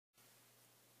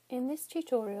In this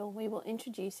tutorial, we will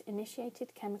introduce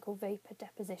initiated chemical vapour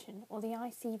deposition, or the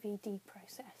i-CVD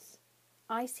process.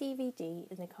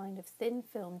 i-CVD is a kind of thin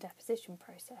film deposition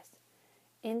process.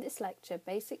 In this lecture,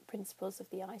 basic principles of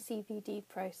the i-CVD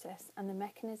process and the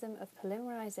mechanism of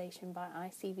polymerization by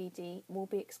i-CVD will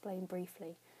be explained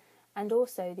briefly, and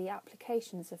also the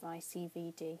applications of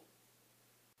i-CVD.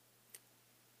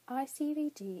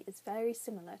 i-CVD is very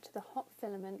similar to the hot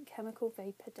filament chemical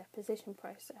vapour deposition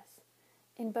process.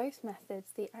 In both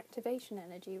methods, the activation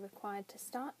energy required to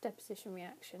start deposition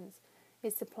reactions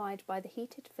is supplied by the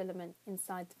heated filament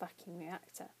inside the vacuum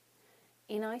reactor.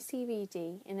 In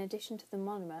i-CVD, in addition to the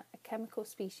monomer, a chemical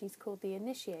species called the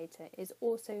initiator is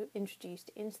also introduced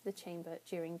into the chamber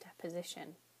during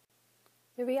deposition.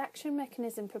 The reaction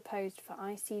mechanism proposed for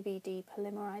i-CVD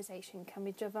polymerization can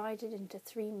be divided into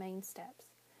three main steps.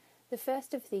 The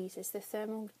first of these is the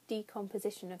thermal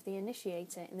decomposition of the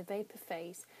initiator in the vapour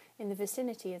phase in the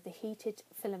vicinity of the heated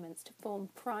filaments to form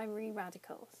primary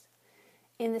radicals.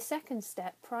 In the second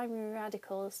step, primary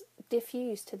radicals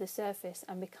diffuse to the surface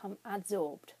and become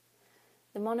adsorbed.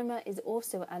 The monomer is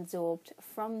also adsorbed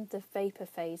from the vapour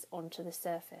phase onto the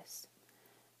surface.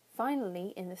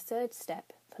 Finally, in the third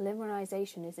step,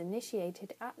 polymerization is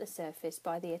initiated at the surface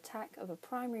by the attack of a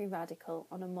primary radical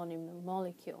on a monomer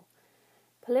molecule.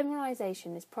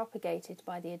 Polymerization is propagated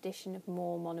by the addition of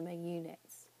more monomer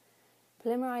units.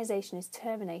 Polymerization is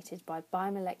terminated by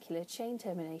bimolecular chain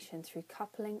termination through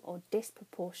coupling or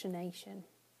disproportionation.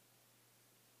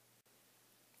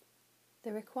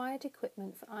 The required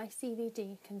equipment for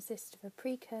i-CVD consists of a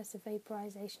precursor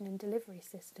vaporization and delivery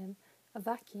system, a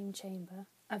vacuum chamber,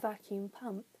 a vacuum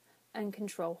pump, and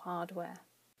control hardware.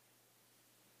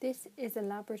 This is a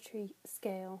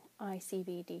laboratory-scale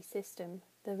i-CVD system.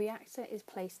 The reactor is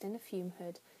placed in a fume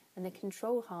hood and the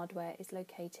control hardware is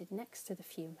located next to the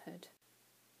fume hood.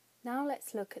 Now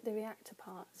let's look at the reactor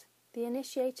part. The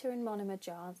initiator and monomer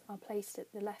jars are placed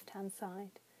at the left-hand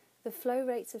side. The flow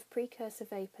rates of precursor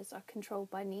vapours are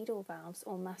controlled by needle valves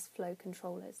or mass flow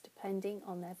controllers depending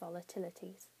on their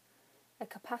volatilities. A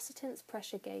capacitance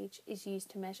pressure gauge is used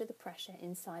to measure the pressure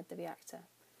inside the reactor.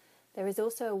 There is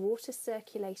also a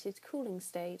water-circulated cooling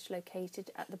stage located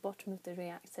at the bottom of the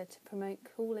reactor to promote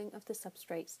cooling of the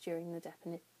substrates during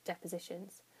the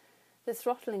depositions. The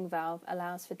throttling valve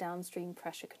allows for downstream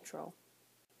pressure control.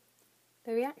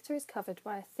 The reactor is covered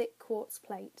by a thick quartz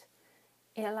plate.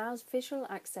 It allows visual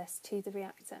access to the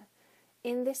reactor.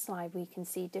 In this slide we can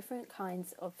see different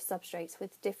kinds of substrates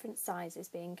with different sizes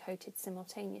being coated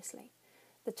simultaneously.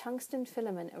 The tungsten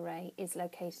filament array is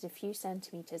located a few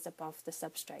centimetres above the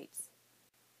substrates.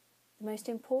 The most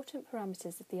important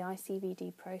parameters of the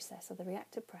i-CVD process are the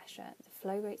reactor pressure, the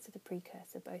flow rates of the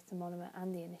precursor, both the monomer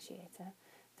and the initiator,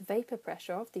 the vapour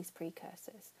pressure of these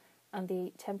precursors, and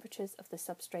the temperatures of the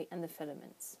substrate and the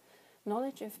filaments.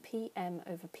 Knowledge of PM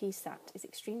over PSAT is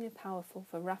extremely powerful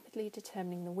for rapidly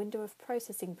determining the window of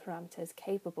processing parameters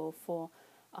capable for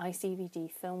i-CVD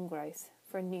film growth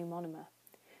for a new monomer.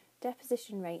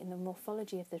 Deposition rate and the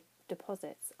morphology of the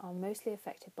deposits are mostly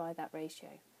affected by that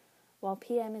ratio. While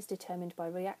PM is determined by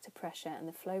reactor pressure and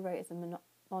the flow rate of the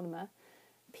monomer,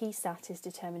 PSAT is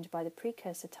determined by the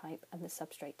precursor type and the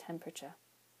substrate temperature.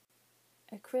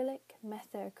 Acrylic,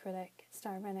 methacrylic,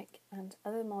 styrenic, and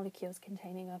other molecules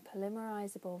containing a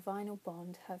polymerizable vinyl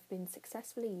bond have been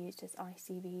successfully used as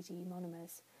i-CVD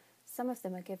monomers. Some of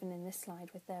them are given in this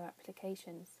slide with their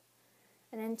applications.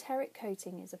 An enteric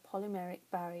coating is a polymeric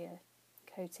barrier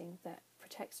coating that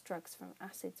protects drugs from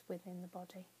acids within the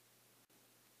body.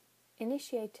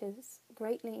 Initiators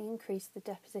greatly increase the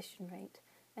deposition rate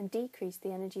and decrease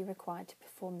the energy required to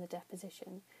perform the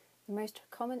deposition. The most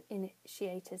common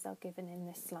initiators are given in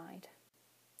this slide.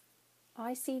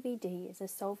 i-CVD is a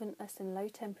solventless and low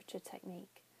temperature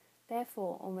technique.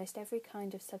 Therefore, almost every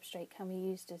kind of substrate can be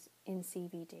used as in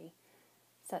CVD,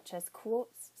 such as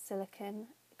quartz, silicon,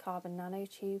 carbon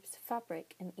nanotubes,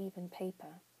 fabric, and even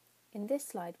paper. In this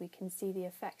slide we can see the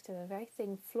effect of a very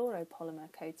thin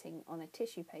fluoropolymer coating on a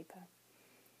tissue paper.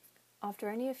 After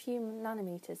only a few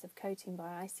nanometers of coating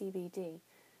by i-CVD,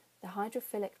 the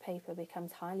hydrophilic paper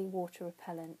becomes highly water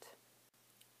repellent.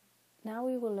 Now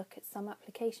we will look at some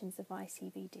applications of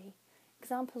i-CVD.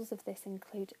 Examples of this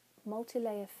include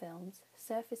multi-layer films,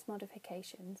 surface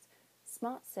modifications,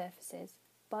 smart surfaces,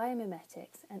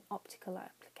 biomimetics, and optical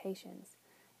applications.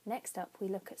 Next up, we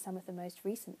look at some of the most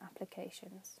recent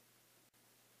applications.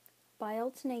 By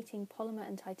alternating polymer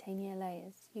and titania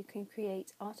layers, you can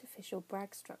create artificial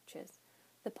Bragg structures.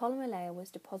 The polymer layer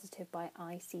was deposited by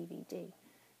i-CVD.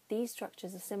 These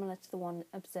structures are similar to the one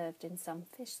observed in some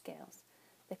fish scales.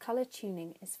 The colour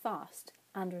tuning is fast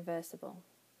and reversible.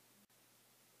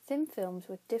 Thin films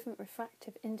with different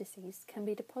refractive indices can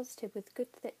be deposited with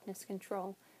good thickness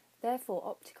control, therefore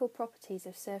optical properties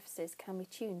of surfaces can be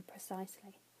tuned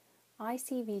precisely.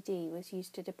 i-CVD was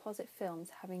used to deposit films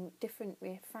having different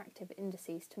refractive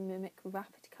indices to mimic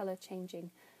rapid colour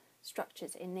changing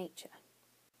structures in nature.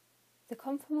 The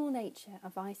conformal nature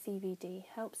of i-CVD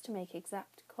helps to make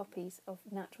exact copies of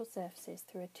natural surfaces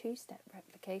through a two-step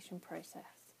replication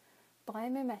process.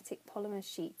 Biomimetic polymer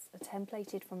sheets are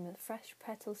templated from the fresh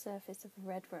petal surface of a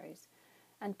red rose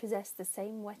and possess the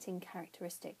same wetting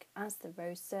characteristic as the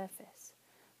rose surface.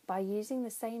 By using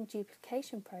the same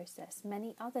duplication process,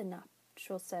 many other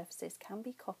natural surfaces can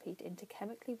be copied into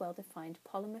chemically well-defined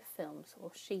polymer films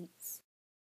or sheets.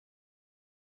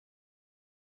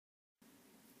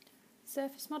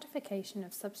 Surface modification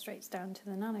of substrates down to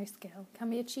the nanoscale can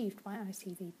be achieved by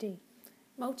i-CVD.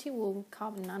 Multi-wall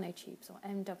carbon nanotubes, or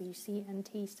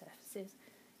MWCNT surfaces,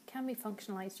 can be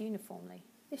functionalised uniformly.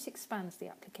 This expands the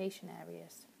application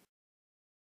areas.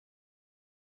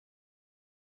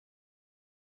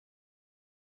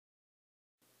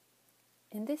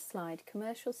 In this slide,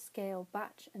 commercial-scale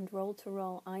batch and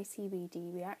roll-to-roll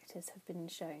i-CVD reactors have been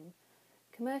shown.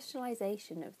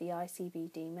 Commercialisation of the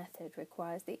i-CVD method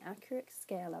requires the accurate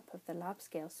scale-up of the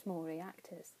lab-scale small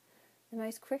reactors. The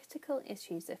most critical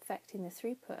issues affecting the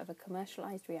throughput of a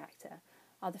commercialised reactor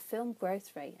are the film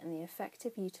growth rate and the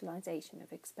effective utilisation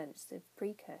of expensive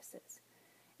precursors.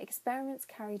 Experiments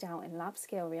carried out in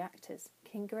lab-scale reactors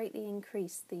can greatly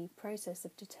increase the process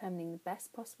of determining the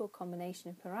best possible combination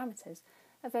of parameters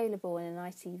available in an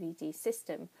i-CVD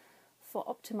system for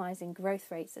optimising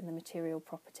growth rates and the material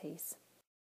properties.